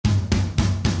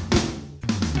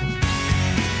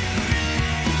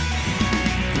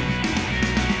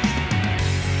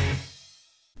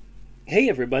Hey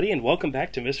everybody, and welcome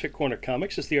back to Misfit Corner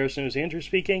Comics. It's the artist known as Andrew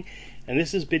speaking, and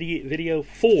this is video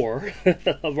 4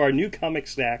 of our new comic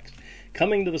stacks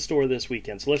coming to the store this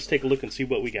weekend. So let's take a look and see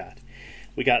what we got.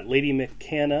 We got Lady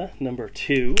McCanna number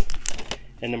 2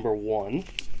 and number 1.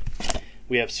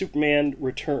 We have Superman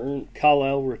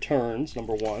Kal-El Returns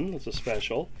number 1. That's a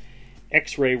special.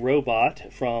 X-Ray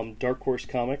Robot from Dark Horse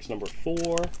Comics number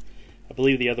 4. I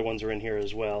believe the other ones are in here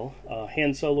as well.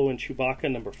 Han Solo and Chewbacca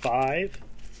number 5.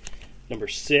 Number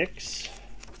 6,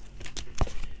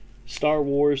 Star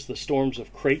Wars The Storms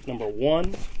of Crate number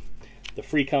 1, the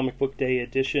Free Comic Book Day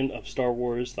edition of Star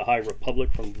Wars The High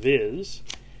Republic from Viz,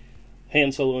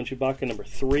 Han Solo and Chewbacca number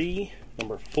 3,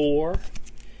 number 4,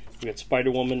 we got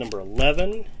Spider-Woman number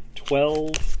 11,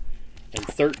 12, and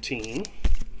 13,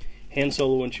 Han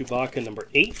Solo and Chewbacca number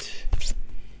 8,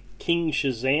 King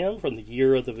Shazam from the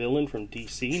Year of the Villain from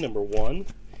DC number 1,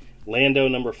 Lando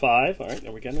number 5, alright,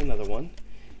 now we got another one,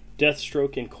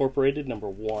 Deathstroke Incorporated number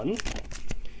 1,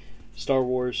 Star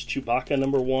Wars Chewbacca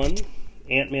number 1,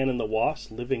 Ant-Man and the Wasp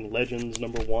Living Legends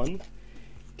number 1,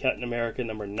 Captain America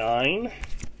number 9,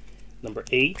 number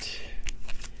 8,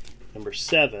 number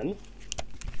 7,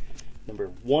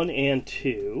 number 1 and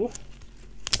 2,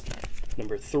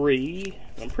 number 3.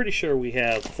 I'm pretty sure we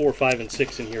have 4, 5, and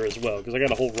 6 in here as well because I got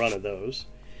a whole run of those.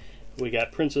 We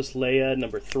got Princess Leia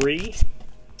number 3,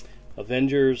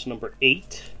 Avengers number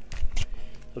 8,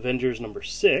 Avengers number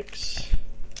 6,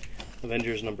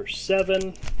 Avengers number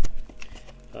 7,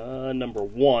 number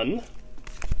 1,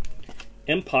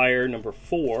 Empire number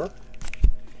 4,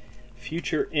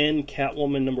 Future End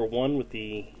Catwoman number 1 with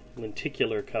the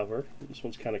lenticular cover. This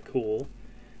one's kind of cool.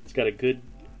 It's got a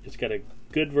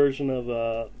good version of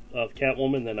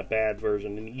Catwoman, then a bad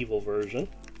version, an evil version.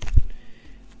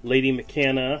 Lady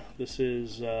McCanna. This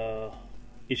is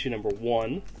issue number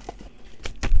 1.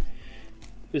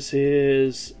 This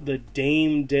is the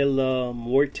Dame de la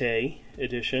Muerte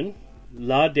edition.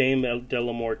 La Dame de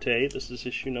la Muerte. This is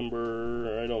issue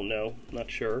number, I don't know,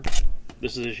 not sure.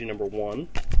 This is issue number 1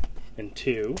 and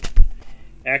 2.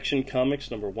 Action Comics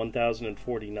number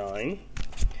 1049.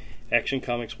 Action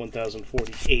Comics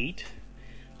 1048.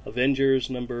 Avengers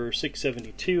number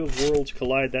 672 of Worlds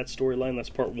Collide, that storyline. That's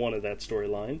part 1 of that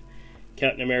storyline.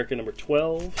 Captain America number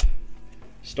 12.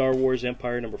 Star Wars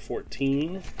Empire number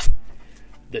 14.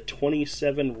 The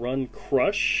 27 Run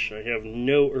Crush. I have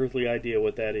no earthly idea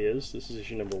what that is. This is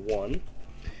issue number 1.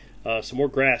 Some more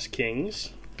Grass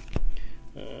Kings.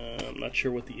 I'm not sure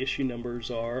what the issue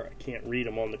numbers are. I can't read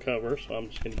them on the cover, so I'm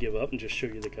just going to give up and just show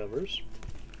you the covers.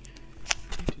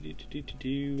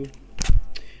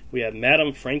 We have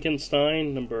Madame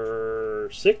Frankenstein number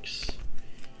 6,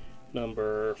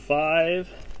 number 5,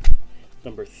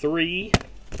 number 3,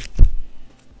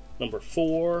 number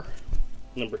 4,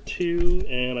 number 2,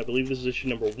 and I believe this is issue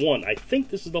number 1. I think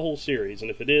this is the whole series,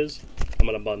 and if it is, I'm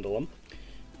going to bundle them.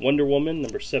 Wonder Woman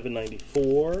number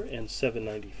 794 and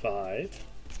 795.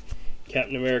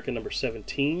 Captain America number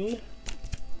 17,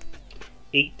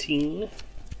 18,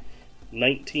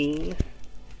 19,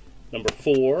 number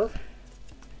 4,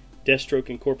 Deathstroke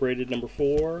Incorporated number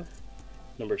 4,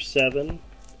 number 7,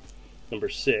 number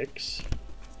 6,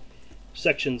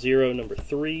 Section 0 number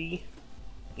 3,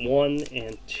 1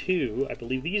 and 2. I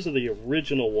believe these are the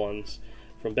original ones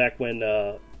from back when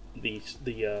the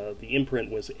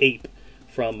imprint was Ape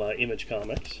from Image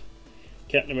Comics.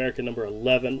 Captain America number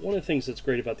 11. One of the things that's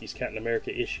great about these Captain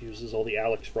America issues is all the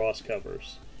Alex Ross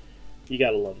covers. You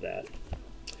gotta love that.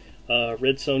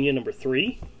 Red Sonja number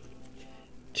 3,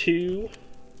 2,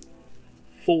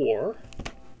 4.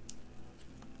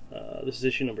 This is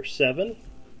issue number 7.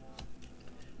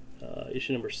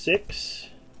 Issue number 6.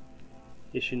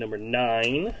 Issue number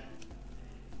 9,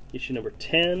 issue number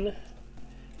 10,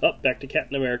 back to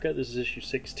Captain America. This is issue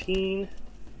 16,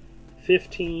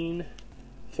 15,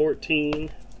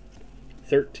 14,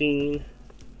 13,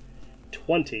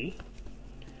 20.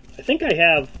 I think I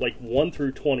have like 1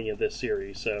 through 20 of this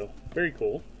series, so very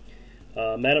cool.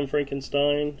 Madame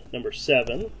Frankenstein, number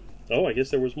 7. Oh, I guess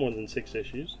there was more than 6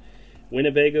 issues.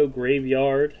 Winnebago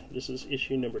Graveyard. This is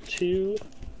issue number 2,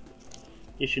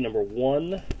 issue number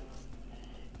 1.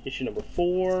 Issue number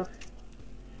 4,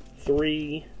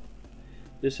 3.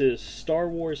 This is Star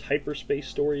Wars Hyperspace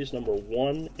Stories number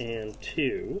 1 and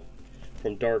 2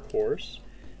 from Dark Horse.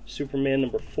 Superman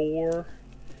number 4,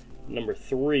 number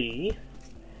 3.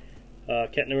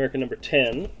 Captain America number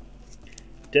 10.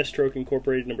 Deathstroke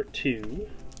Incorporated number 2.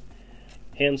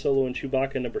 Han Solo and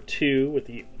Chewbacca number 2 with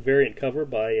the variant cover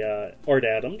by Art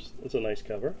Adams. That's a nice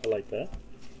cover. I like that.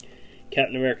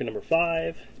 Captain America number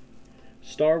 5.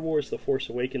 Star Wars The Force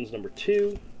Awakens number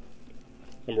 2,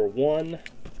 number 1,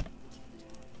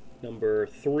 number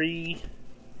 3,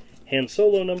 Han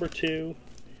Solo number 2,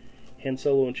 Han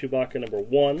Solo and Chewbacca number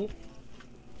 1,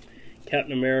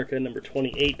 Captain America number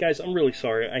 28. Guys, I'm really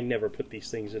sorry, I never put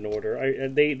these things in order.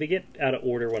 They get out of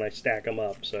order when I stack them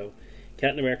up. So,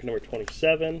 Captain America number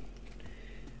 27.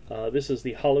 This is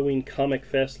the Halloween Comic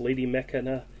Fest Lady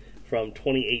Mechana from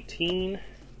 2018.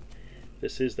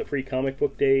 This is the Free Comic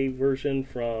Book Day version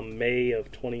from May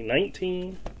of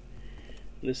 2019.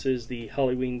 This is the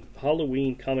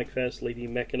Halloween Comic Fest Lady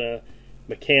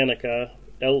Mechanica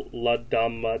La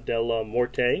Dama della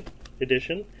Morte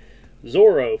edition.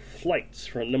 Zorro Flights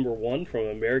from number 1 from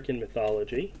American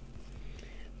Mythology.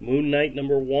 Moon Knight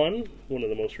number 1, one of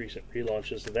the most recent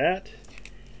relaunches of that.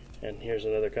 And here's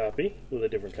another copy with a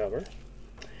different cover.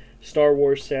 Star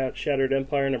Wars Shattered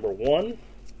Empire number 1.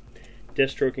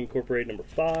 Deathstroke Incorporated number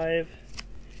 5.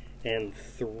 And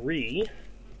 3.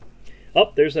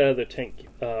 Oh, there's that other tank,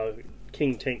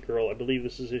 King Tank Girl. I believe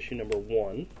this is issue number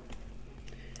 1.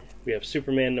 We have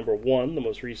Superman number 1, the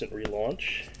most recent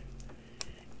relaunch.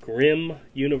 Grimm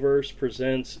Universe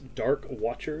presents Dark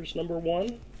Watchers number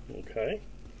 1. Okay.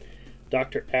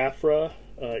 Dr. Aphra,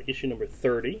 issue number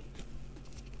 30.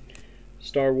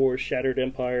 Star Wars Shattered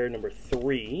Empire number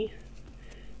 3.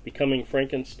 Becoming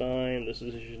Frankenstein, this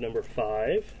is issue number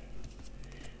 5.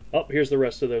 Oh, here's the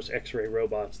rest of those X-ray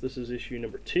robots. This is issue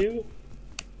number 2.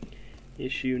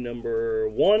 Issue number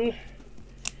 1.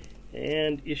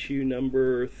 And issue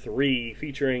number 3,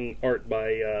 featuring art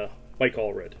by Mike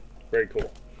Allred. Very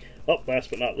cool. Oh, last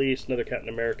but not least, another Captain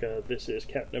America. This is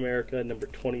Captain America number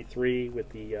 23 with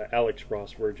the Alex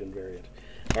Ross Virgin variant.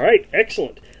 All right,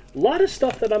 excellent. A lot of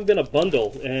stuff that I'm going to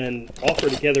bundle and offer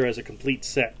together as a complete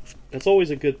set. That's always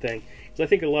a good thing, because I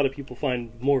think a lot of people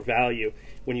find more value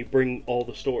when you bring all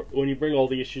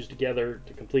the issues together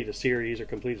to complete a series or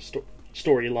complete a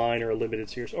storyline or a limited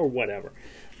series or whatever.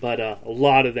 But a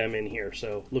lot of them in here,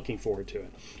 so looking forward to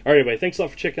it. All right, everybody, thanks a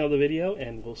lot for checking out the video,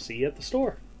 and we'll see you at the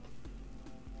store.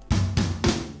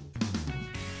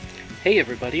 Hey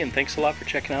everybody, and thanks a lot for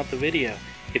checking out the video.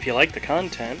 If you like the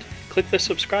content, click the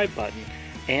subscribe button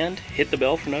and hit the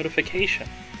bell for notification.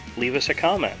 Leave us a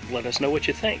comment, let us know what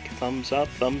you think. Thumbs up,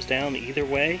 thumbs down, either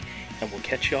way, and we'll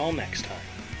catch you all next time.